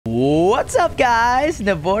What's up, guys?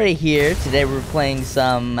 Nibori here. Today we're playing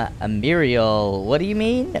some Muriel. What do you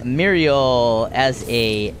mean? Muriel as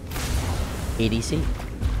a ADC.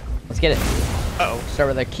 Let's get it. Uh-oh. Start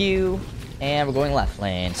with our Q, and we're going left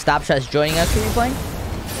lane. Stop Shot's joining us. Who are you playing?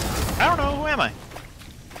 I don't know. Who am I?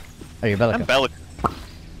 Oh, you're Bellica. I'm Bellica.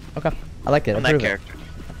 Okay. I like it. I'm that character.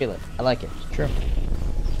 I feel it. I like it. It's true.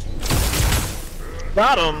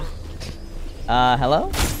 Got him.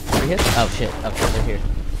 Hello? Are we hit? Oh, shit. Okay, they're here.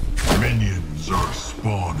 Minions are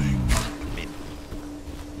spawning.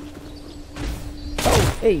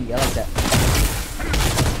 Oh, hey, I like that.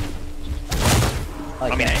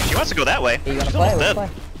 I mean, she wants to go that way. Hey, you wanna She's play? almost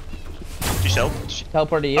Let's dead. play. She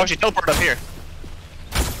Teleported to you. Oh, she teleported up here.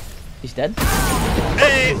 She's dead.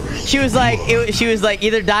 Hey! She was like,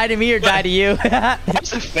 either die to me or die to you. What's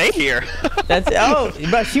the fate here?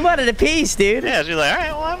 Bro, she wanted a piece, dude. Yeah, she's like,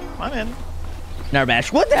 alright, well, I'm in.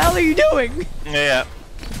 Narbash, what the hell are you doing? Yeah.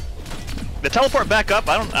 The teleport back up,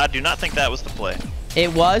 I do not think that was the play.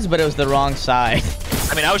 It was, but it was the wrong side.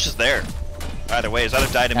 I mean, I was just there. Either way, it's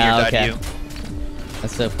either die to me or die to you.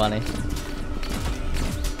 That's so funny.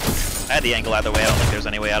 I had the angle either way, I don't think there's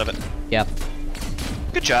any way out of it. Yep.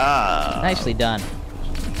 Good job. Nicely done.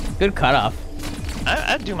 Good cutoff.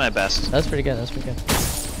 I'd do my best. That's pretty good. That's pretty good.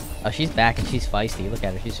 Oh, she's back and she's feisty. Look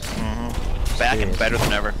at her. She's back serious. and better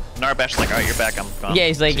than ever. Narbash's like, alright, you're back, I'm gone. Yeah,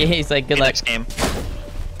 he's like, good luck. Next game.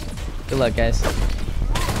 Good luck, guys.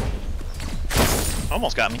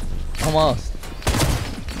 Almost got me. Almost.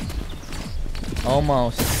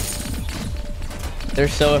 Almost. They're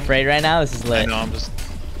so afraid right now. This is lit. I know, I'm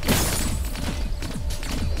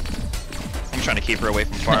trying to keep her away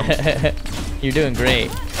from farm. You're doing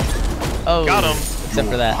great. Oh, got him. Except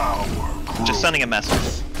for that. Just sending a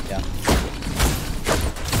message. Yeah.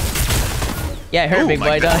 Yeah, I heard, big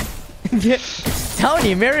boy. Done. Telling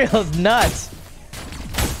you, Muriel's nuts.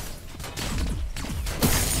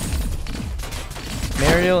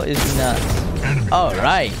 Muriel is nuts. All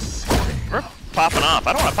right. We're popping off.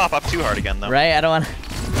 I don't want to pop up too hard again, though. Right? I don't want to.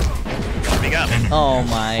 We got me. Oh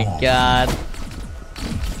my god.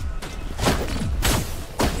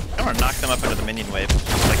 I want to knock them up into the minion wave.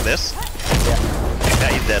 Like this. Yeah. Like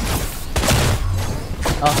that, he's dead.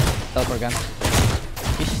 Oh, teleport gun.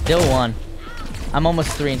 She's still one. I'm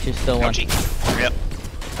almost 3 and she's still one. Ouchie. Yep.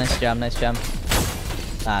 Nice job, nice job.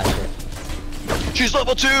 Ah, shit. She's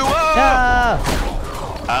level 2! Whoa! Ah!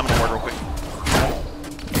 I'm gonna ward real quick.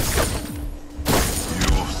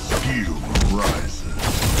 Your skill rises.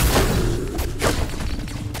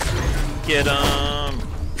 Get him!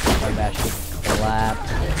 Narbash clapped.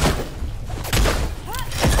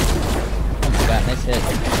 Oh my god, nice hit.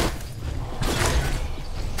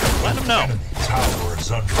 Let him know. Enemy tower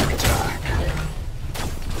is under attack.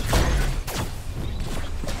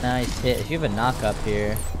 Nice hit. If you have a knock up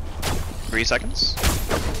here, 3 seconds.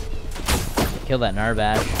 kill that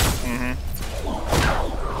Narbash.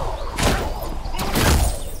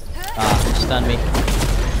 Ah, you stunned me.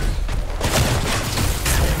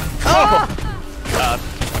 Oh!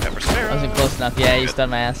 I wasn't close enough. Yeah, you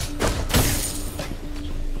stunned my ass.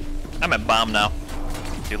 I'm at bomb now.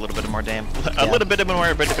 Do a little bit more damage. A little bit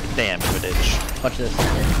more damage. Watch this.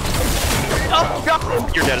 Oh,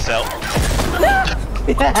 God! You're dead as hell.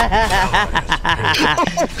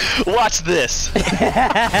 Watch this.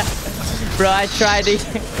 Bro, I tried to.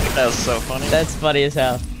 That was so funny. That's funny as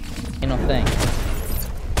hell. Ain't no thing.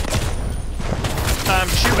 I'm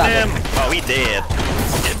shooting him. Oh, he dead.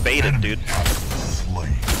 Get baited, dude.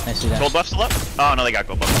 Nice do that. Gold buff still up? Oh, no, they got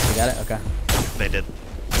gold buff. You got it? Okay. They did.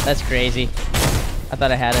 That's crazy. I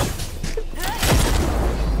thought I had it.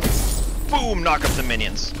 Boom, knock up the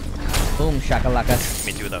minions. Boom, shakalaka.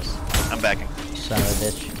 Give me 2 of those. I'm backing. Son of a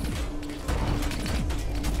bitch.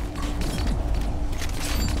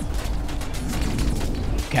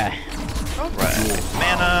 Okay. Alright.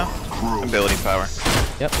 Mana. Ability power.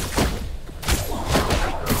 Yep.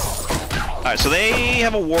 Alright, so they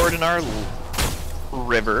have a ward in our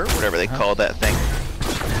river, whatever they call that thing.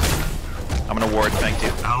 I'm gonna ward thing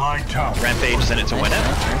too. Allied tower. Rampage, send it to win it.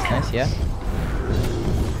 Nice, yeah.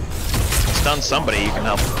 Stun somebody, you can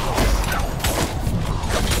help.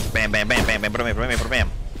 Bam, bam, bam, bam, bam, bam, bam, bam,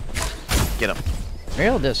 bam. Get him.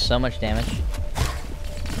 Muriel does so much damage.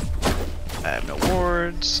 I have no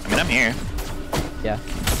wards. I mean, I'm here. Yeah.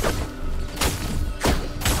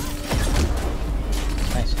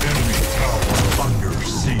 Nice. Enemy tower under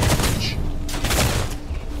siege.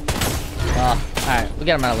 Oh, alright. We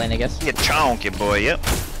got him out of lane, I guess. You chonky boy, yep.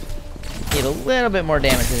 Need a little bit more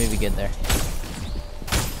damage and we'd be good there.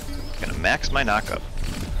 Gonna max my knockup.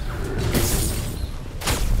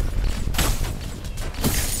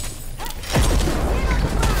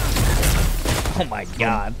 Oh my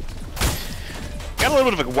god. Got a little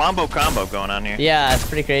bit of a wombo combo going on here. Yeah, it's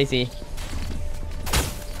pretty crazy.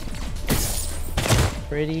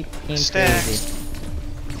 Pretty crazy.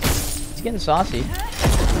 He's getting saucy.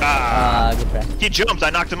 Good try. He jumped. I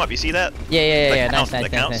knocked him up. You see that? Yeah. That Nice.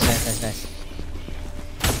 counts.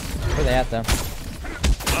 Where they at though?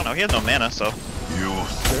 I don't know. He has no mana, so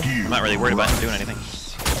I'm not really worried about him doing anything.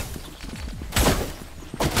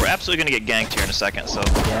 We're absolutely gonna get ganked here in a second, so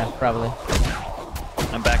Yeah, probably.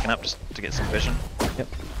 I'm backing up just to get some vision. Yep.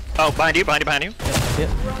 Oh, behind you. Yep.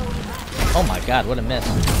 Oh my god, what a miss.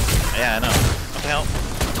 Yeah, I know. What the hell?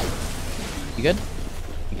 You good?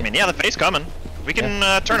 I mean, yeah, the face coming. We can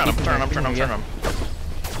turn on him. Turn on him.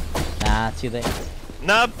 Nah, too late.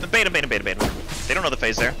 No, bait him. They don't know the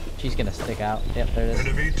phase there. She's gonna stick out. Yep, there it is.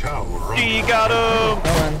 Enemy tower. He got him!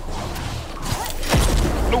 Come on.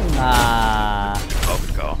 No. Oh,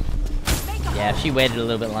 good call. Yeah, if she waited a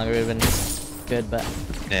little bit longer, it would have been good, but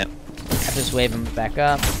Yeah. I just wave him back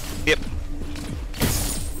up. Yep.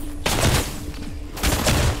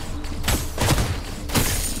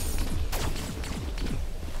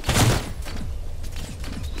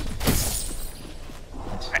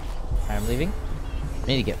 Alright, I'm leaving. I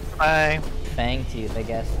need to get Bye. Fang Tooth, I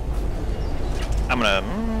guess. I'm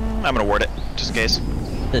gonna ward it, just in case.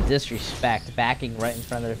 The disrespect, backing right in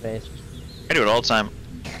front of their face. I do it all the time.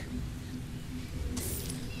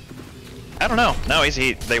 I don't know. No,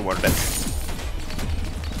 they warded it.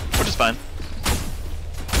 Which is fine.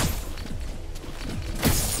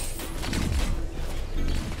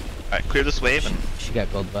 Alright, clear this wave and... She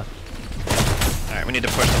got gold buff. Alright, we need to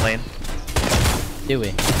push the lane. Do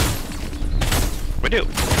we? We do.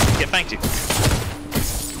 Get banked you.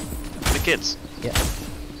 The kids. Yeah.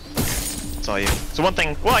 That's all you. So one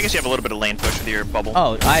thing, well, I guess you have a little bit of lane push with your bubble.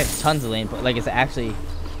 Oh, I have tons of lane, but like it's actually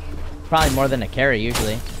probably more than a carry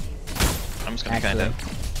usually. I'm just gonna kind of...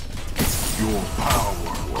 Your power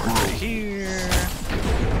Right here.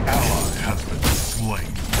 ally has been slain.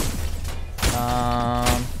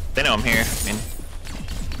 Actually, They know I'm here. I mean,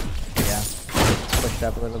 yeah. Pushed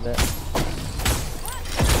up a little bit.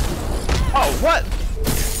 oh, what?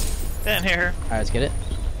 Didn't hear her. Alright, let's get it.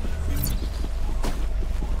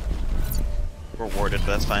 We're warded, but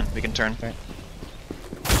that's fine. We can turn. Right.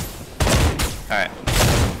 Alright.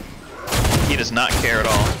 He does not care at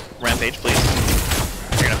all. Rampage, please.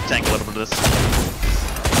 You're gonna have to tank a little bit of this.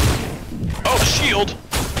 Oh, shield!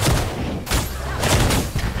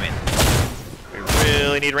 I mean, we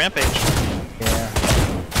really need Rampage. Yeah.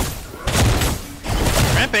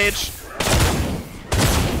 Rampage!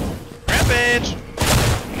 Rampage!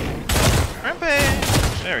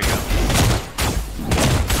 Rampage! There we go.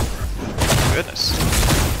 Goodness.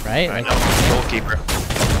 Right? I Like, know. Goalkeeper.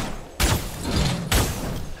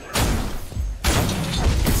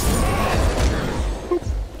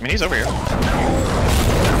 I mean, he's over here.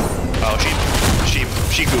 Oh,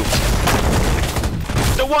 she goofed.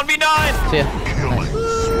 The 1v9! see ya. Killing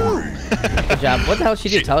spree. Good job. What the hell did she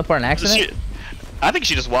do? Teleport an accident? I think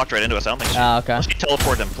she just walked right into us. I don't think she... Oh, okay. She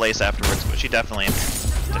teleported in place afterwards, but she definitely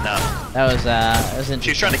did not. That was interesting.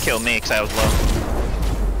 She was trying to kill me because I was low.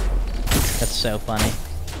 That's so funny.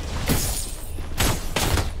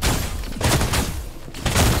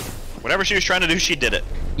 Whatever she was trying to do, she did it.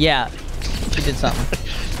 Yeah. She did something.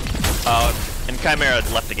 And Chimera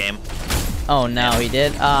left the game. Oh no, he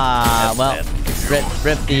did? Well,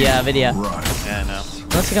 rip the video. Right. Yeah, I know.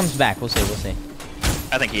 Unless he comes back, we'll see, we'll see.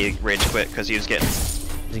 I think he rage quit because he was getting Is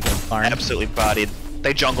he getting farmed? absolutely bodied.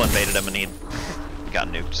 They jungle invaded him and he got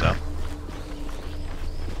nuked, so.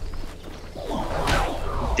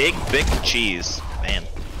 Dig Big Cheese. Man,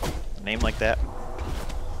 a name like that.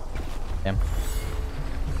 Damn.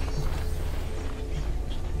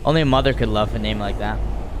 Only a mother could love a name like that.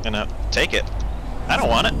 You know, take it. I don't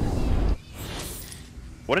want it.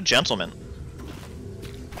 What a gentleman.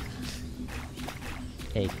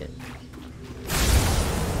 Take it.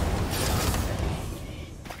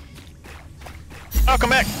 Oh, come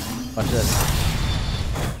back! Watch this.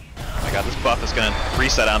 Oh my god, this buff is gonna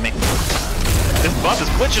reset on me. This buff is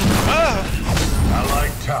glitching. Ah!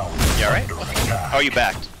 Allied tower. You alright? under attack. Oh, you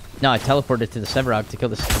backed. No, I teleported to the Sevarog to kill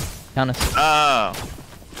this Countess. Oh.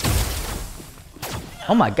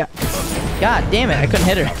 Oh my god. God damn it, I couldn't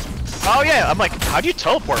hit her. Oh yeah, I'm like, how'd you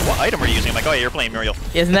teleport? What item are you using? I'm like, oh yeah, you're playing Muriel.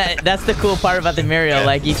 Isn't that's the cool part about the Muriel, Yeah.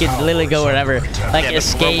 like you can literally go wherever. Like Yeah, but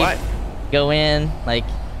escape, worldwide. go in, like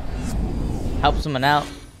help someone out.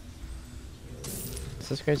 This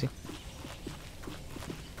is crazy.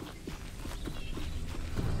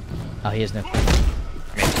 Oh, he has no. I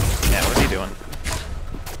mean, yeah, what's he doing?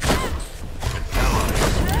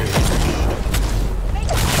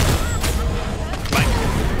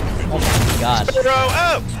 god. Bro,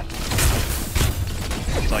 up!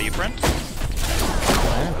 Saw you, friend.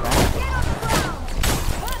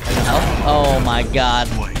 Oh my god.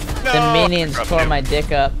 The No, minions I tore dropped my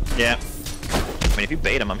dick up. Yeah. I mean, if you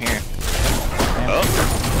bait him, I'm here.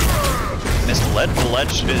 Oh. Missed the ledge. The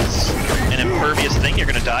ledge is an impervious thing. You're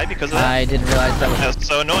gonna die because of that. I didn't realize that That was... was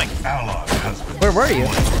so annoying. Ally has been Where were you?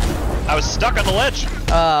 I was stuck on the ledge.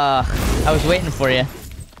 I was waiting for you.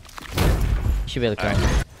 Should be able to kill me.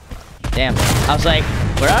 Damn. I was like,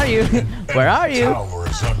 where are you? Where are you? Tower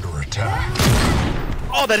is under attack.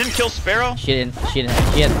 Oh, that didn't kill Sparrow? She had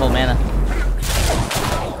full mana.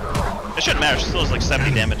 It shouldn't matter. She still has like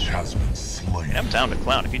 70 damage. Has been slain. I'm down to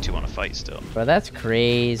clown if you two want to fight still. Bro, that's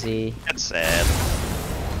crazy. That's sad.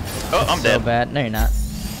 Oh, I'm So dead. bad. No, you're not.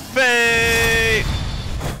 Fate!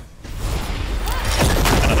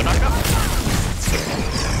 Another knockout.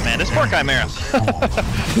 Man, this poor Chimera.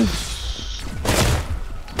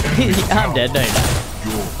 I'm dead. No, you're not.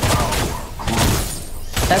 Your power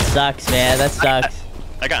grows. That sucks, man. That sucks.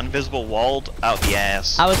 I got invisible walled out the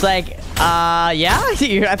ass. I was like, yeah?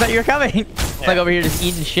 I thought you were coming. I'm like over here just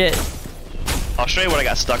eating shit. I'll show you what I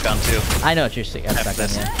got stuck on too. I know what you're stuck on,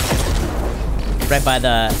 this. yeah. Right by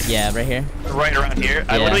the, yeah, right here. Right around here.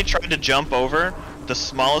 I Yeah. literally tried to jump over the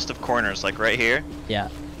smallest of corners, like right here, Yeah.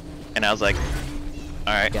 and I was like,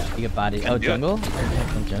 all right. Yeah, you get body. Can Oh, do it. jungle?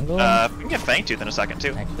 From jungle? We can get Fangtooth in a second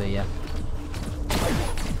too. Actually, yeah.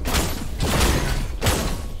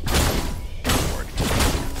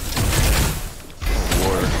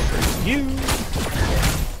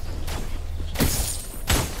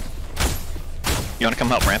 You want to come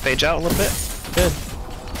help Rampage out a little bit? Good.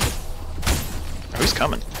 Oh, he's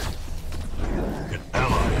coming. An ally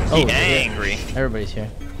has Oh, He yeah. angry. Everybody's here.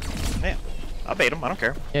 Yeah, I'll bait him. I don't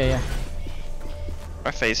care. Yeah, yeah.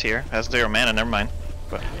 Our phase here has 0 mana. Never mind.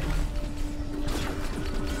 But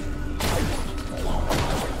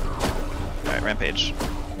all right, Rampage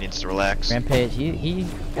needs to relax. Rampage, he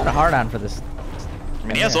got a hard on for this. I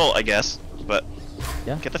mean, he has ult, I guess, but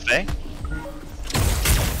Yeah. get the Fae.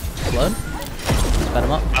 Load. Sped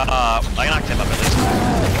him up. I knocked him up at least.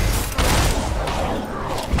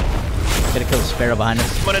 Gotta kill the sparrow behind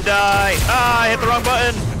us. I'm gonna die. Ah, I hit the wrong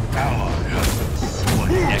button. ally has been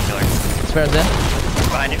slain. Yeah, kill her. Sparrow's in.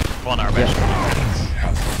 Behind you. Well, no, Rampage.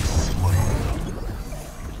 Has been slain.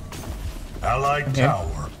 Allied Okay.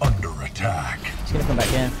 tower under attack. He's gonna come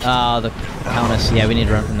back in. Oh, the Countess. Yeah, we need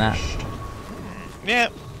to run from that. Yeah,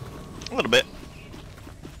 a little bit.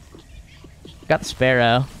 Got the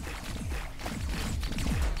sparrow.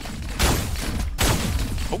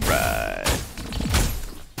 Alright.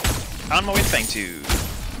 On my way to Fangtooth.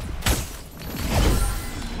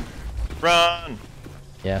 Run!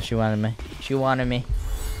 Yeah, she wanted me. She wanted me.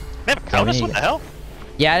 They have a Countess? need What to the hell?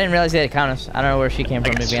 Yeah, I didn't realize they had a Countess. I don't know where she came I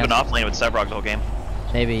from, guess to she's be been honest. off lane with Sevrog the whole game.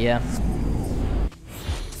 Maybe, yeah.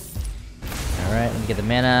 Alright, let me get the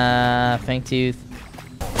mana. Fangtooth.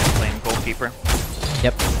 Playing goalkeeper.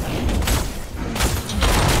 Yep.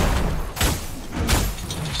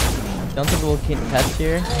 Don't think we'll keep pets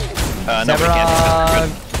here. No, we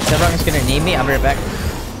can't. Sevrog is gonna need me. I'll be right back.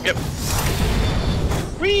 Yep.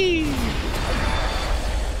 Whee!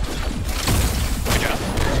 Good job.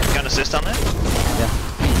 Got an assist on that?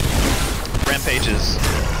 Yeah. Rampage is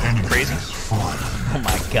Enemy crazy. has fallen. Oh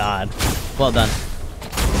my god. Well done.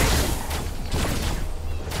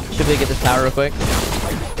 Should we get this tower real quick?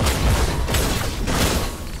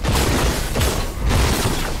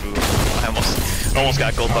 Ooh, I almost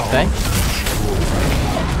got gold buff. Okay.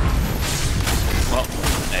 Well,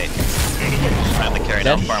 hey. I'm the carry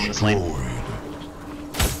down farm in this lane. Destroyed.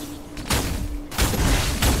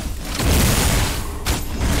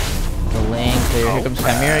 The lane clear. Here comes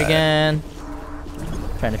Chimera again.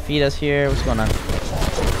 Trying to feed us here. What's going on?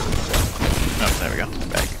 Oh, there we go.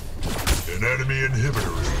 Back. An enemy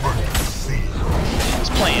inhibitor is under siege. It's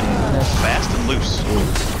playing fast and loose.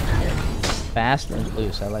 Fast and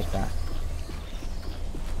loose. I like that.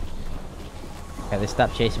 Okay, they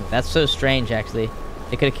stopped chasing me. That's so strange, actually.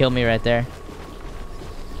 They could have killed me right there.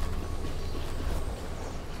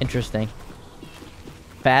 Interesting.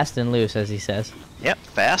 Fast and loose, as he says. Yep,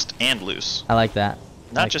 fast and loose. I like that.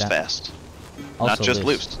 I Not like just that. fast. Also Not just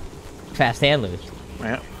loose. Fast and loose.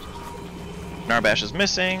 Yeah. Narbash is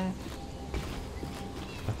missing.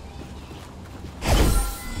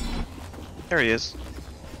 There he is.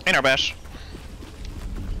 Hey, Narbash.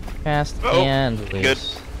 Fast Uh-oh. and loose.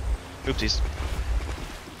 Good. Oopsies.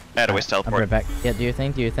 I had to waste I'll be teleport. right back. Yeah, do your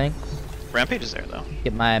thing, do your thing. Rampage is there, though.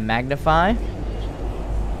 Get my magnify.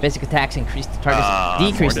 Basic attacks increase the target's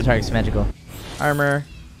decrease the warded. target's magical armor.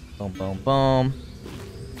 Boom, boom, boom.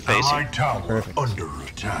 face you. Allied tower Perfect. under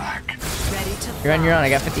attack. Ready to You're on your own. I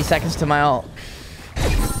got 50 seconds to my ult.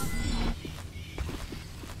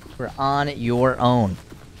 We're on your own.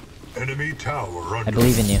 Enemy tower under. I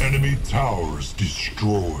believe in you. Enemy towers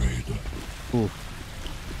destroyed. Ooh.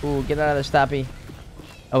 Ooh, get out of there, Stoppy.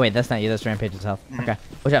 Oh, wait, that's not you. That's Rampage's health. Okay.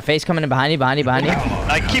 Watch out. Face coming in behind you, behind you, behind you.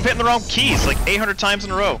 I keep hitting the wrong keys like 800 times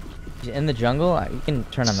in a row. He's in the jungle. You can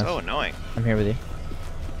turn on this. So annoying. I'm here with you.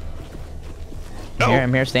 No.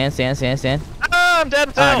 I'm here. Stand. Ah, I'm dead.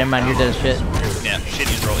 Alright, never mind. You're dead as shit. Yeah, she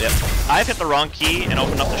didn't use roll yet. I've hit the wrong key and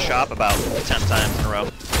opened up the shop about 10 times in a row.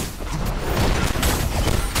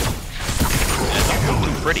 And don't look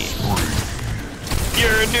too pretty.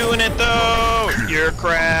 You're doing it though! You're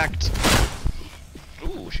cracked!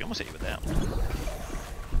 Ooh, she almost hit you with that one.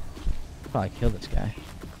 Probably kill this guy.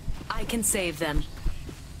 I can save them.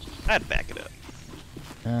 I'd back it up.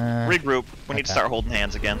 Regroup. We need to okay. start holding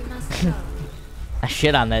hands again. I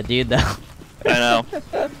shit on that dude, though. I know.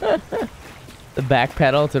 The back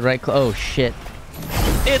pedal to right oh, shit.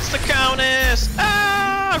 It's the Countess!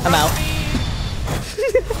 Ah! I'm out.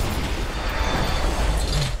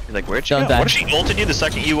 You're like, where'd she Don't go? die. What if she ulted you the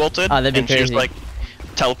second you ulted? Oh, that'd be and she just, crazy. like,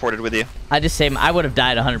 teleported with you? I just say I would have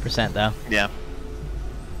died 100%, though. Yeah.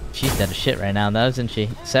 She's dead as shit right now, though, isn't she?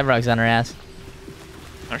 Sevrog's on her ass. I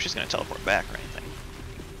don't know if she's gonna teleport back or anything.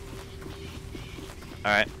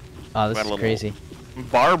 Alright. Oh, We this got a is crazy.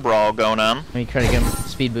 Bar brawl going on. Let me try to get him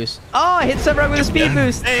speed boost. Oh, I hit Sevrog with a speed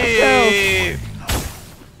boost. Hey!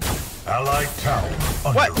 Allied tower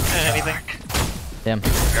under What? attack. Anything? Damn,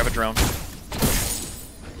 Grab a drone.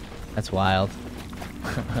 that's wild.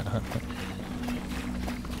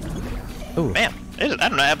 Ooh. Man, I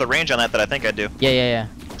don't know. I have the range on that I think I do. Yeah.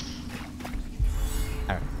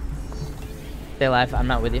 Alright. Stay alive. I'm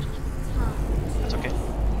not with you. That's okay.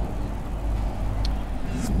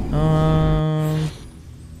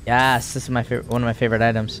 Yes, this is my favorite. One of my favorite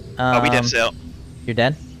items. Oh, we did sail. You're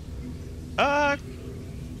dead.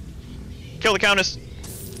 Kill the Countess.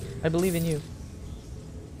 I believe in you.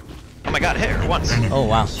 Oh my God, hit her once. Oh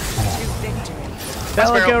wow. To victory.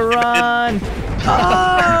 Belica, Sparrow. run!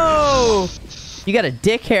 Oh! You got a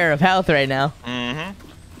dick hair of health right now. Mm-hmm.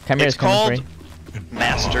 Chimera's It's called coming for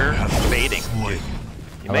Master Baiting. You I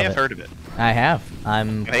may love have it. heard of it. you. I have.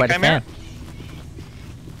 I'm Hey, quite a Chimera. fan.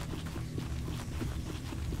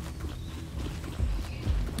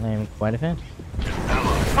 I am quite a fan.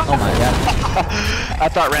 Oh my god. I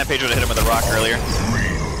thought Rampage would have hit him with a rock earlier.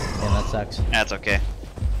 Damn, that sucks. That's okay.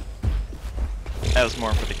 That was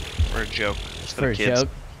more for a joke. It's For a the kids. joke.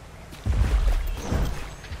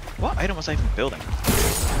 What item was I even building?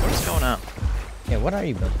 What is going on? Yeah, what are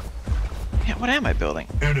you building? Yeah, what am I building?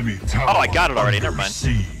 Enemy tower. Oh, I got it already, under never mind.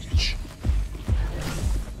 Siege.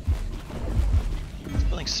 It's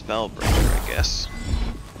building Spellbreaker, I guess.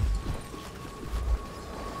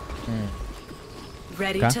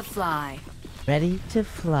 Ready Okay. to fly. Ready to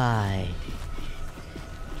fly.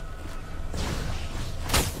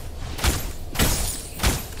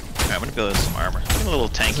 Alright, I'm gonna build some armor. I'm a little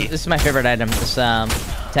tanky. This is my favorite item. This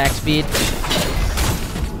attack speed.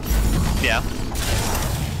 Yeah.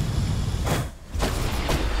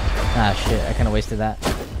 Ah shit, I kind of wasted that.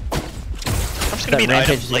 I'm just gonna That be an Rampage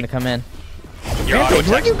item, is like, gonna come in. your Rampage,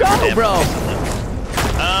 auto where'd you attacks go, damage bro? or something.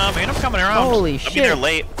 I mean, I'm coming around. Holy I'll be there shit.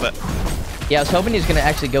 late, but Yeah, I was hoping he was gonna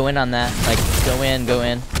actually go in on that. Like, go in.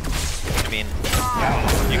 I mean,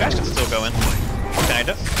 you guys can still go in.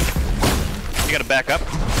 Kinda. You gotta back up.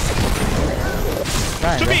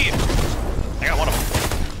 Right, To bro. me! I got one of them.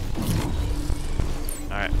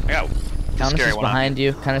 Alright, I got the Countess scary is one on. behind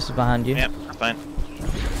you. Countess is behind you. Yeah, that's fine.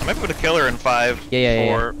 I'm able to kill her in 5, Yeah.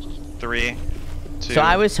 4, 3, 2. So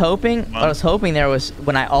I was hoping, what I was hoping there was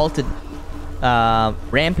when I ulted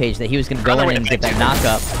Rampage that he was gonna go Another in way and to get that make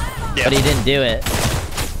knockup, Yeah. but he didn't do it.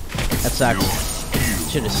 That sucks.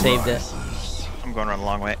 Should have saved it. I'm going around the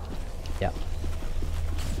long way. Yeah.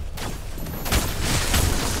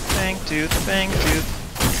 Bang tooth, bang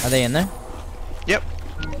tooth. Are they in there? Yep.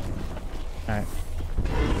 All right.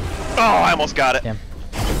 Oh, I almost got it. Damn.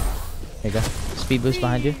 There you go. Speed boost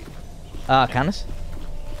behind you. Countess.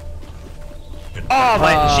 Oh,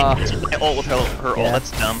 she my ult with her ult. Yeah.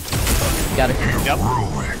 That's dumb. Got it. Yep.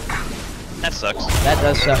 Heroic. That sucks. That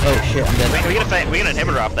does suck. Oh shit, I'm dead. We get an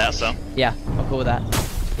inhibitor off that, so. Yeah, I'm cool with that.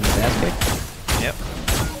 Give me the ass kick. Yep.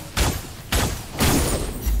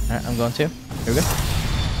 Alright, I'm going to. Here we go.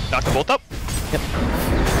 Knock the bolt up. Yep.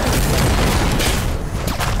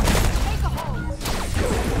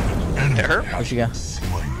 Hit her. Where'd she go?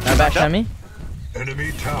 Slain. Now bash up. on me.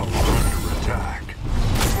 Enemy tower under attack.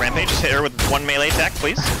 Rampage, just hit her with 1 melee attack,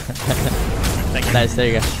 please. Thank you. Nice, there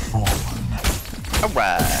you go. Fallen.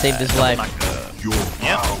 Alright. Saved his life. Your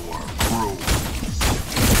Yep. power grows.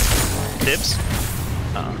 Dibs.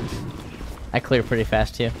 I clear pretty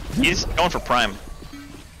fast too. He's going for prime.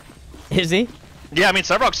 Is he? Yeah, I mean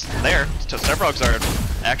Sevrog's there. So Sevrog's our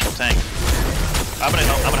actual tank. I'm gonna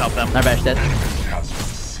help them. Our bash dead.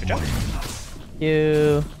 Has been Good job. slain.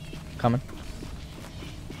 You coming?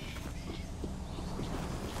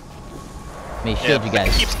 Me shield you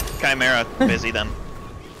guys. Keeps Chimera busy then.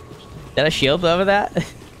 Did I shield over that?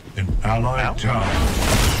 An allied Ow. tower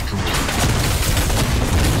destroyed.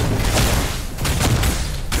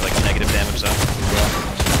 Like negative damage though.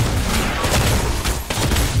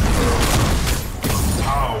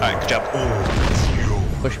 Power Alright, good job. is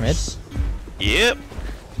yours. Push mid. Yep.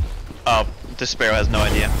 Oh, this Sparrow has no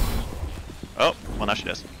idea. Oh, well now she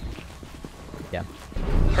does. Yeah.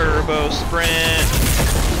 Turbo sprint.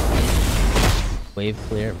 Wave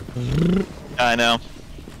clear. I know.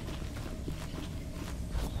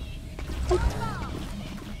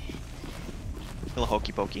 Little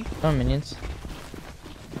hokey pokey. Come on, minions.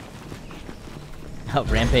 Oh,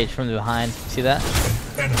 rampage from the behind. See that?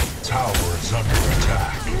 Enemy tower is under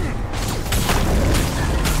attack.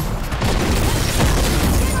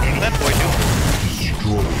 What did that boy do?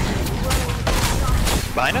 Destroyed.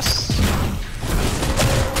 Behind us?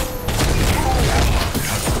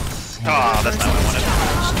 Oh, that's not what I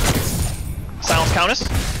wanted. Silence Countess.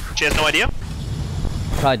 She has no idea.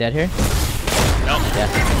 Probably dead here. No. Yeah.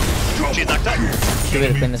 She's knocked up. Good way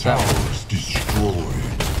to clean this up. Towers destroyed.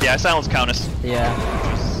 Yeah, I silenced Countess. Yeah.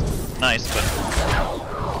 Nice, but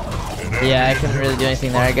Yeah, I couldn't really do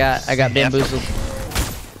anything there. I got bamboozled.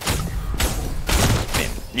 I mean,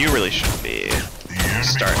 you really should be The enemy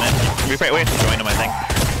starting it. We probably wait to join them, I think.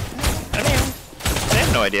 I mean, they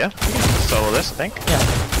have no idea. We can solo this, I think. Yeah.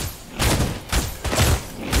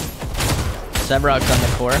 Sebrog's on the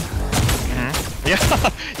core. Yeah,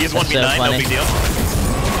 he's That's 1v9, so no funny. big deal.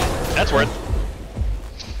 That's worth.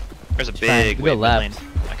 There's a big Go wave mid lane. left.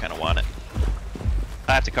 I kind of want it.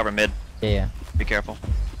 I have to cover mid. Yeah. Be careful.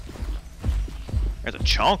 There's a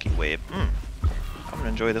chonky wave. I'm gonna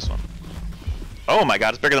enjoy this one. Oh my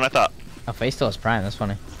god, it's bigger than I thought. Oh, Face still has prime. That's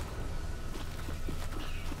funny.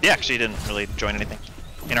 Yeah, actually didn't really join anything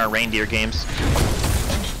in our reindeer games.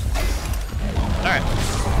 Alright.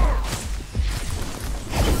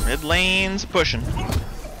 Mid lane's pushing.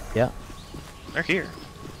 Yeah. They're here.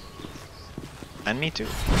 And me too.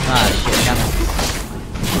 Ah, shit.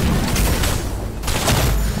 Coming.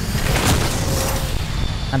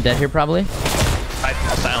 I'm dead here, probably. I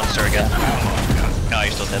silenced her again. No,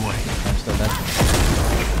 you're still dead. I'm still dead.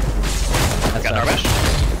 That's Got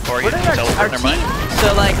Narbash? Or you Where did our teleport, never team? mind.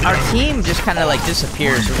 So like our team just kind of like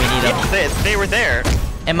disappears when we need them. Yeah, they were there.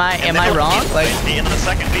 Am I wrong? Like, the end of the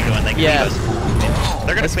second week when they can Yeah. leave us.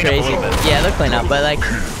 They're gonna that's clean up a crazy. little bit. Yeah, they'll clean up, but like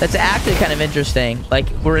that's actually kind of interesting. Like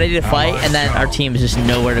we're ready to fight, and then our team is just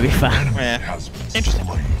nowhere to be found. Yeah. has been Interesting.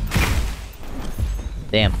 slain.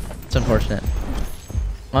 Damn, it's unfortunate.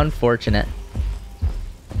 Unfortunate.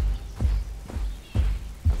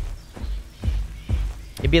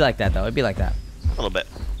 It'd be like that though. It'd be like that. A little bit.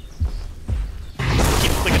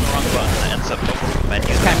 Keep clicking the wrong button and it ends up over the menu.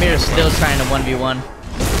 Chimera's still trying to 1v1.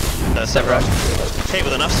 The Sevrog. Hey,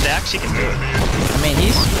 with enough stacks, you can do it. I mean,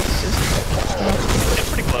 he's It's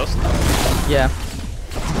pretty close. yeah.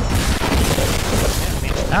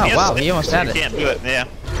 Oh He has wow, stick, he almost so had you it. can't do it, yeah.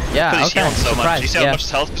 Yeah, Because he's okay. healing so much. Surprised. You see how Yeah. much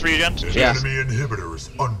health is regen? The Yeah. enemy inhibitor is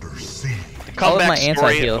under siege. All of Comeback my story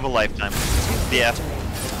anti-heal. of a lifetime. Yeah.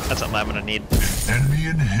 That's something I'm gonna need. Enemy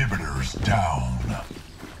inhibitors down.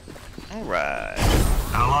 Alright.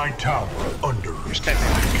 Allied tower under Just attack.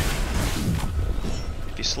 kind of...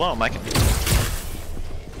 If you slow him, I can...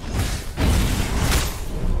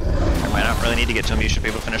 I might not really need to get to him. You should be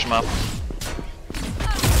able to finish him off.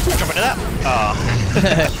 Jump into that. Oh.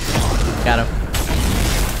 Got him.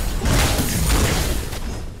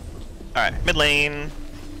 Alright, mid lane.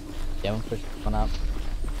 Yeah, we'll push one out.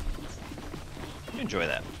 You enjoy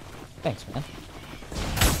that. Thanks, man.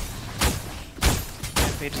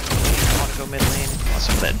 Rampage, I want to go mid lane. I want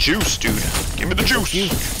some of that juice, dude. Give me the juice.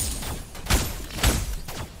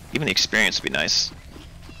 Even the experience would be nice.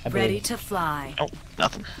 I Ready believe. to fly. Oh,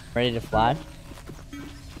 nothing. Ready to fly?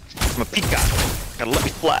 I'm a peacock. Gotta let me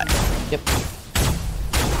fly. Yep.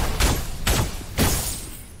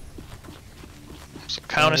 So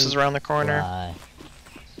Countess is around the corner. Fly.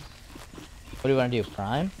 What do you want to do?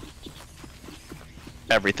 Prime?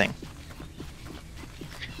 Everything.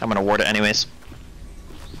 I'm gonna ward it anyways.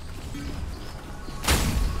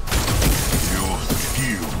 Your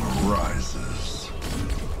skill rises.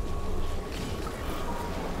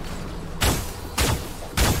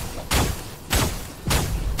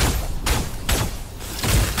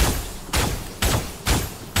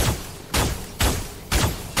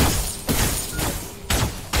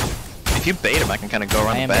 If you bait him, I can kind of go I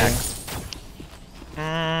around the am back.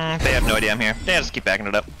 baiting. They have no idea I'm here. Yeah, just keep backing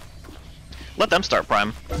it up. Let them start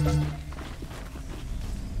prime.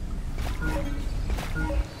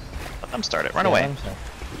 Let them start it. Run away.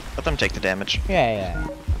 Let them take the damage. Yeah.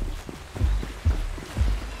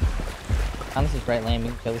 Thomas is right lane. We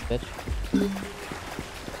can kill this bitch.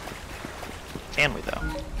 Can we though?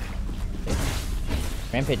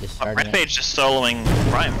 Rampage is starting. Rampage just soloing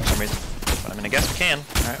prime for some reason. But I mean, I guess we can.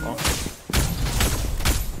 Alright, well.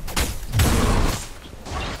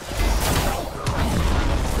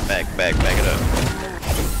 Back it up.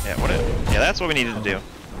 Yeah, yeah, that's what we needed to do.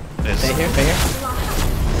 Stay here.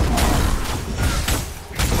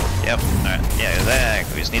 Yep, alright. Yeah,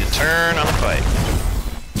 exactly. We just need to turn on the fight.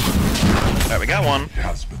 Alright, we got one.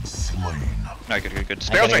 Has been slain. Alright, good.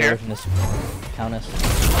 Sparrow's right here. From this Countess.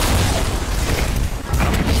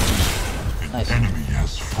 An Nice. enemy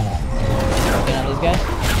has fallen. Get on these guys.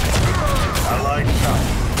 Allied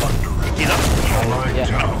tower under it. He's up. Allied Yeah.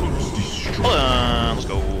 towers destroyed. Hold on, let's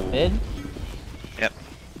go. Mid. Yep.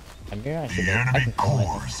 I'm here. I The should I enemy can kill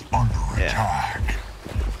myself. cores under Yeah. attack.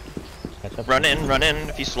 Catch up. Run in.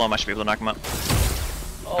 If you slow him, I should be able to knock him up.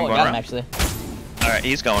 Oh, I going got him around. actually. Alright,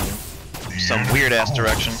 he's going The some enemy weird ass cores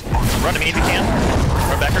direction. under Run to me if you can.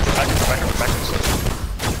 Run backwards. Thank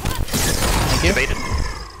you. Baited.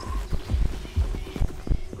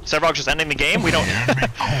 Sevarog just ending the game? We don't... Yeah,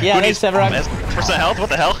 Who thanks, needs Sevarog. percent health? What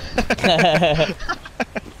the hell?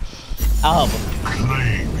 I'll help him.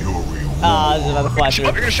 Claim your reward. Ah, this is about to fly Show up,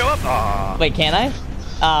 through. you're gonna show up? Aww. Wait, can I?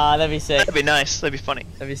 Ah, that'd be sick. That'd be nice. That'd be funny.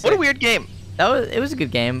 That'd be What sick. a weird game. It was a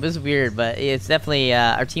good game. It was weird, but it's definitely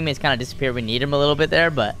our teammates kind of disappeared. We need him a little bit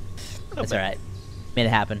there, but that's all right. Made it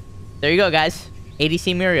happen. There you go, guys.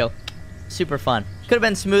 ADC Muriel, super fun. Could have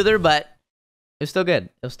been smoother, but it was still good.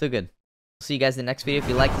 See you guys in the next video. If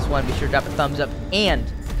you like this one, be sure to drop a thumbs up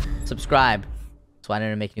and subscribe so I know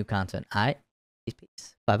to make new content. All right,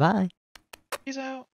 peace. Bye bye. Peace out.